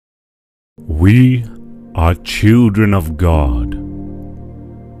We are children of God.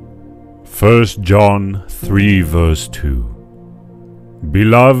 1 John 3 verse 2.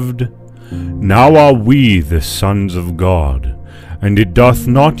 Beloved, now are we the sons of God, and it doth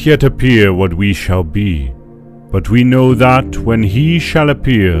not yet appear what we shall be. But we know that when he shall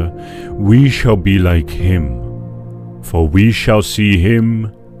appear, we shall be like him, for we shall see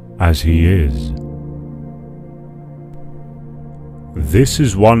him as he is. This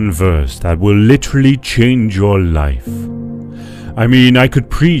is one verse that will literally change your life. I mean, I could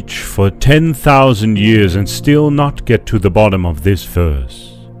preach for 10,000 years and still not get to the bottom of this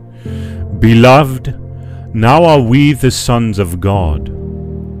verse. Beloved, now are we the sons of God.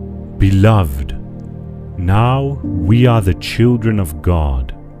 Beloved, now we are the children of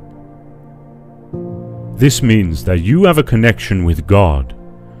God. This means that you have a connection with God.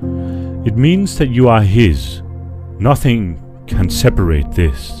 It means that you are His. Nothing can separate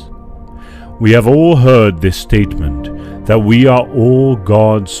this. We have all heard this statement that we are all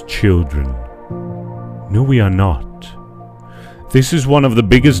God's children. No, we are not. This is one of the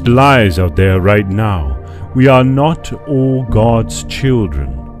biggest lies out there right now. We are not all God's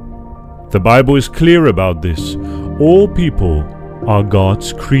children. The Bible is clear about this. All people are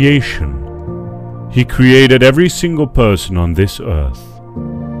God's creation. He created every single person on this earth.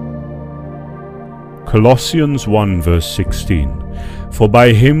 Colossians 1 verse 16. For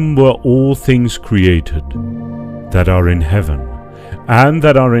by him were all things created, that are in heaven, and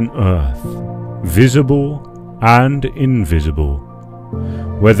that are in earth, visible and invisible,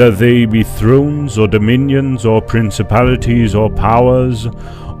 whether they be thrones or dominions or principalities or powers,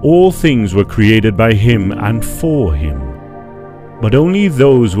 all things were created by him and for him. But only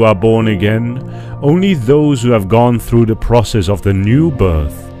those who are born again, only those who have gone through the process of the new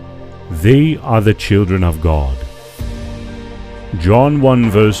birth, they are the children of God. John 1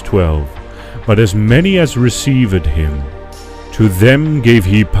 verse 12. But as many as received him, to them gave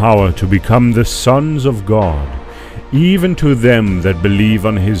he power to become the sons of God, even to them that believe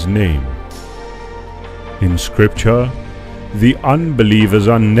on his name. In Scripture, the unbelievers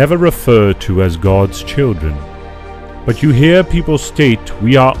are never referred to as God's children, but you hear people state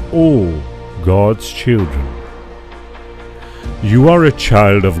we are all God's children. You are a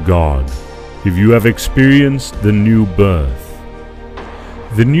child of God if you have experienced the new birth.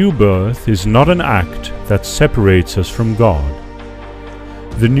 The new birth is not an act that separates us from God.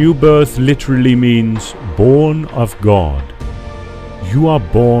 The new birth literally means born of God. You are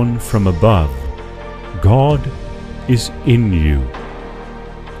born from above. God is in you.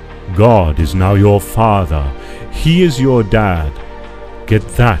 God is now your Father. He is your dad. Get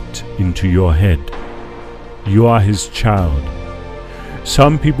that into your head. You are His child.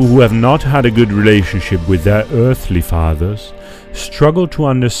 Some people who have not had a good relationship with their earthly fathers struggle to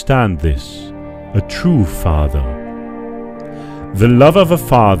understand this. A true father. The love of a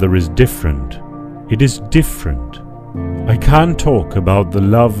father is different. It is different. I can't talk about the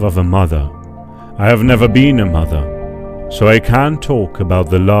love of a mother. I have never been a mother, so I can't talk about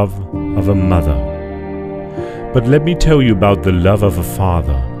the love of a mother. But let me tell you about the love of a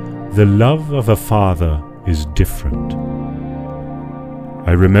father. The love of a father is different.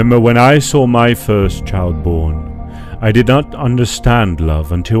 I remember when I saw my first child born, I did not understand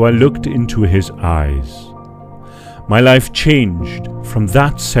love until I looked into his eyes. My life changed from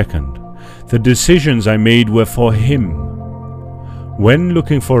that second. The decisions I made were for him. When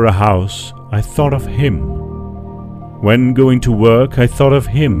looking for a house, I thought of him. When going to work, I thought of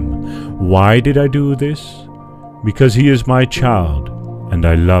him. Why did I do this? Because he is my child, and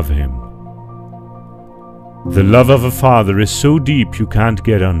I love him. The love of a father is so deep you can't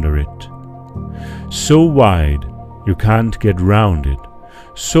get under it, so wide you can't get round it,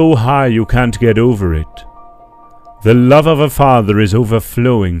 so high you can't get over it. The love of a father is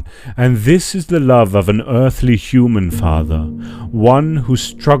overflowing, and this is the love of an earthly human father, one who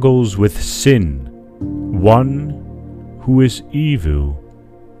struggles with sin, one who is evil.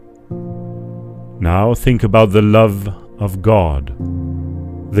 Now think about the love of God.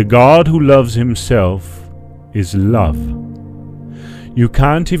 The God who loves himself is love. You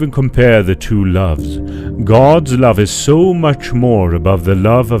can't even compare the two loves. God's love is so much more above the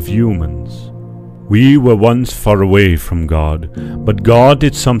love of humans. We were once far away from God, but God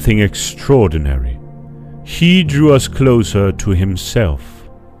did something extraordinary. He drew us closer to Himself.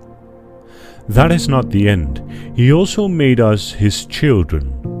 That is not the end. He also made us His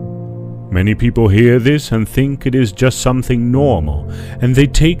children. Many people hear this and think it is just something normal, and they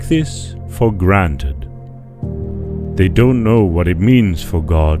take this for granted. They don't know what it means for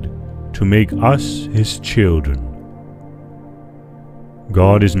God to make us His children.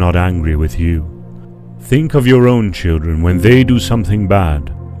 God is not angry with you. Think of your own children when they do something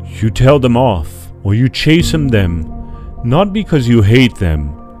bad. You tell them off, or you chasten them, not because you hate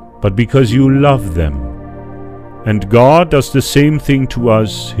them, but because you love them. And God does the same thing to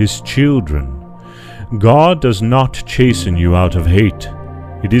us, His children. God does not chasten you out of hate.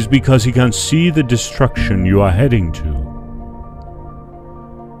 It is because He can see the destruction you are heading to.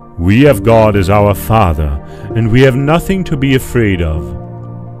 We have God as our Father, and we have nothing to be afraid of.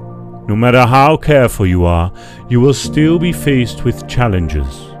 No matter how careful you are, you will still be faced with challenges.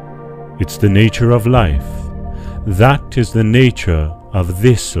 It's the nature of life. That is the nature of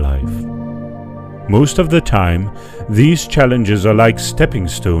this life. Most of the time, these challenges are like stepping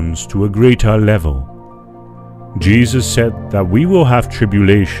stones to a greater level. Jesus said that we will have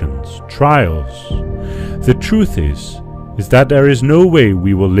tribulations, trials. The truth is that there is no way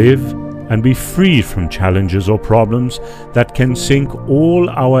we will live and be free from challenges or problems that can sink all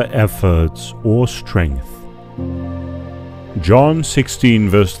our efforts or strength. John 16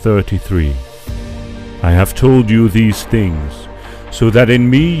 verse 33. I have told you these things, so that in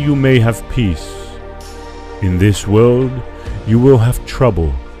me you may have peace. In this world you will have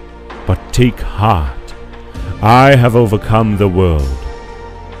trouble, but take heart. I have overcome the world.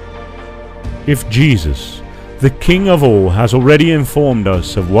 If Jesus, the King of all, has already informed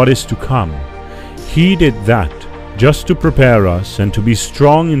us of what is to come, He did that just to prepare us and to be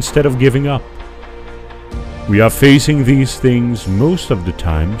strong instead of giving up. We are facing these things most of the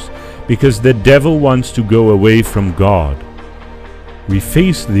times because the devil wants to go away from God. We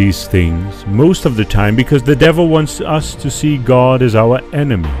face these things most of the time because the devil wants us to see God as our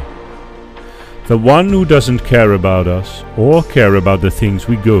enemy, the one who doesn't care about us or care about the things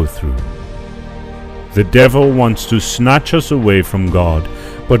we go through. The devil wants to snatch us away from God,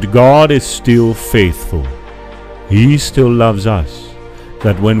 but God is still faithful. He still loves us,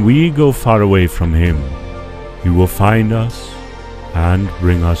 that when we go far away from Him, He will find us and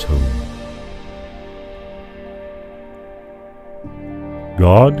bring us home.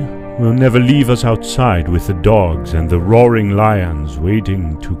 God will never leave us outside with the dogs and the roaring lions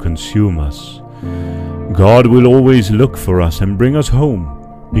waiting to consume us. God will always look for us and bring us home,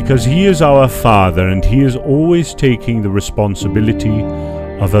 because He is our Father and He is always taking the responsibility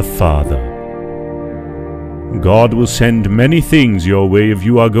of a father. God will send many things your way if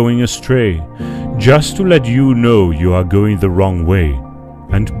you are going astray, just to let you know you are going the wrong way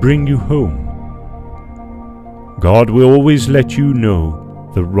and bring you home. God will always let you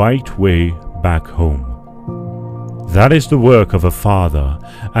know the right way back home. That is the work of a father,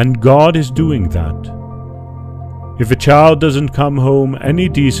 and God is doing that. If a child doesn't come home, any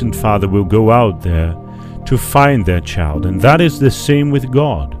decent father will go out there to find their child, and that is the same with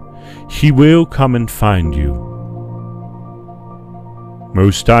God. He will come and find you.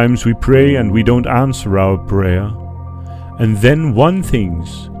 Most times we pray and we don't answer our prayer, and then one thing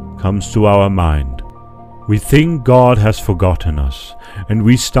comes to our mind. We think God has forgotten us, and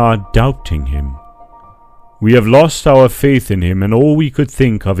we start doubting Him. We have lost our faith in Him, and all we could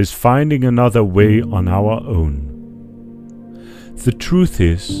think of is finding another way on our own. The truth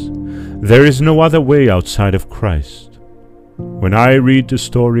is, there is no other way outside of Christ. When I read the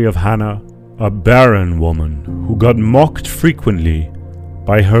story of Hannah, a barren woman who got mocked frequently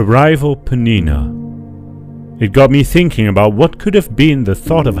by her rival Peninnah, it got me thinking about what could have been the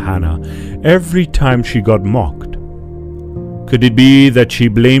thought of Hannah every time she got mocked. Could it be that she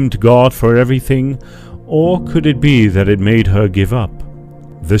blamed God for everything, or could it be that it made her give up?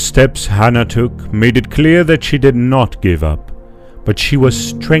 The steps Hannah took made it clear that she did not give up, but she was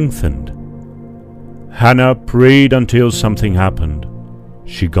strengthened. Hannah prayed until something happened.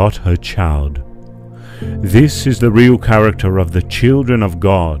 She got her child. This is the real character of the children of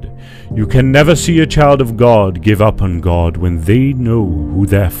God. You can never see a child of God give up on God when they know who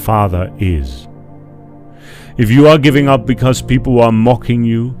their Father is. If you are giving up because people are mocking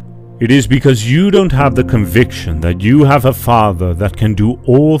you, it is because you don't have the conviction that you have a Father that can do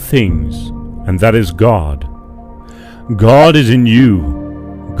all things, and that is God. God is in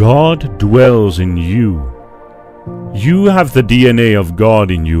you. God dwells in you. You have the DNA of God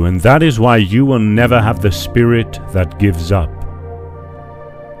in you, and that is why you will never have the spirit that gives up.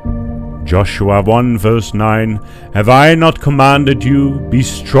 Joshua 1 verse 9, Have I not commanded you, be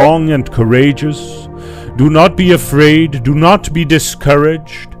strong and courageous? Do not be afraid, do not be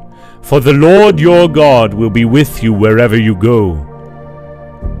discouraged, for the Lord your God will be with you wherever you go.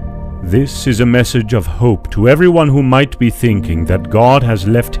 This is a message of hope to everyone who might be thinking that God has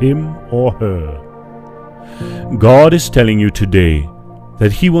left him or her. God is telling you today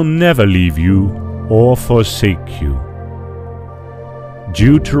that He will never leave you or forsake you.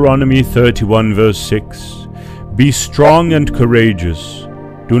 Deuteronomy 31 verse 6. Be strong and courageous.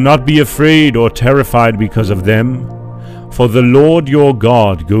 Do not be afraid or terrified because of them, for the Lord your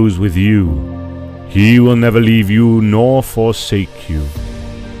God goes with you. He will never leave you nor forsake you.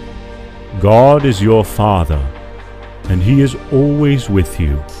 God is your Father, and He is always with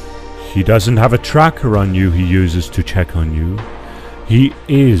you. He doesn't have a tracker on you He uses to check on you. He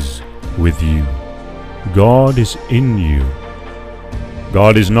is with you. God is in you.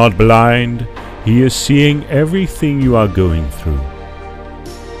 God is not blind. He is seeing everything you are going through.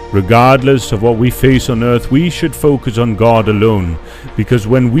 Regardless of what we face on earth, we should focus on God alone, because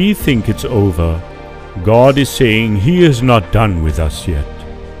when we think it's over, God is saying He is not done with us yet.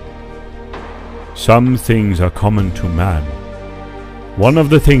 Some things are common to man. One of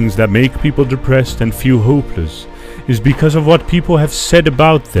the things that make people depressed and feel hopeless is because of what people have said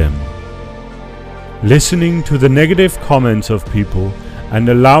about them. Listening to the negative comments of people and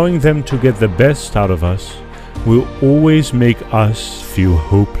allowing them to get the best out of us will always make us feel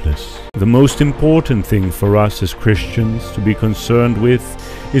hopeless. The most important thing for us as Christians to be concerned with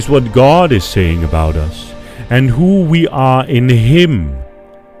is what God is saying about us and who we are in Him.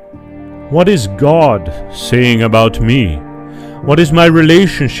 What is God saying about me? What is my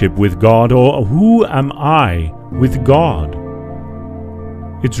relationship with God, or who am I with God?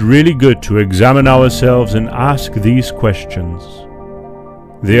 It's really good to examine ourselves and ask these questions.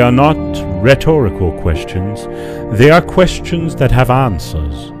 They are not rhetorical questions. They are questions that have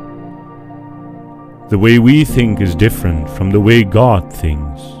answers. The way we think is different from the way God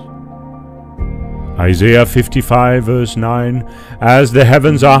thinks. Isaiah 55 verse 9, As the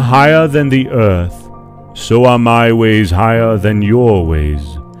heavens are higher than the earth, so are my ways higher than your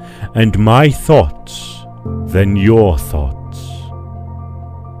ways, and my thoughts than your thoughts.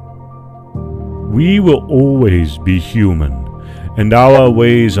 We will always be human, and our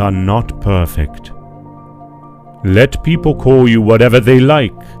ways are not perfect. Let people call you whatever they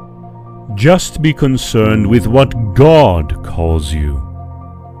like. Just be concerned with what God calls you.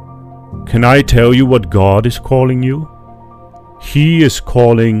 Can I tell you what God is calling you? He is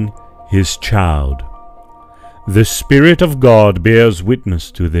calling His child. The Spirit of God bears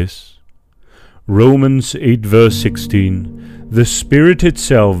witness to this. Romans 8 verse 16, The Spirit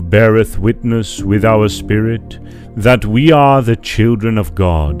itself beareth witness with our spirit that we are the children of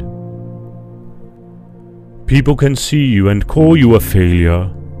God. People can see you and call you a failure,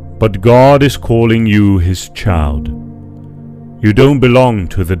 but God is calling you His child. You don't belong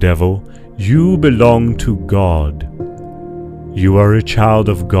to the devil, you belong to God. You are a child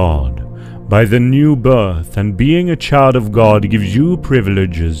of God by the new birth, and being a child of God gives you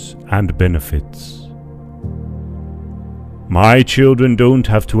privileges and benefits. My children don't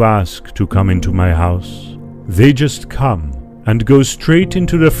have to ask to come into my house. They just come and go straight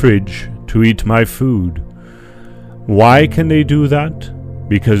into the fridge to eat my food. Why can they do that?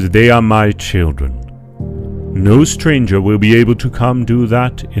 Because they are my children. No stranger will be able to come do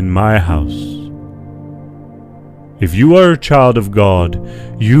that in my house. If you are a child of God,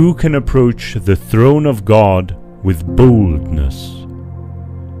 you can approach the throne of God with boldness.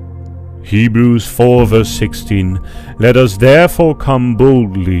 Hebrews 4 verse 16, Let us therefore come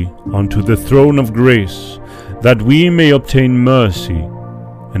boldly unto the throne of grace, that we may obtain mercy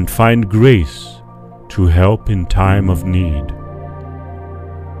and find grace to help in time of need.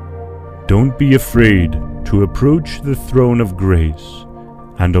 Don't be afraid to approach the throne of grace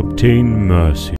and obtain mercy.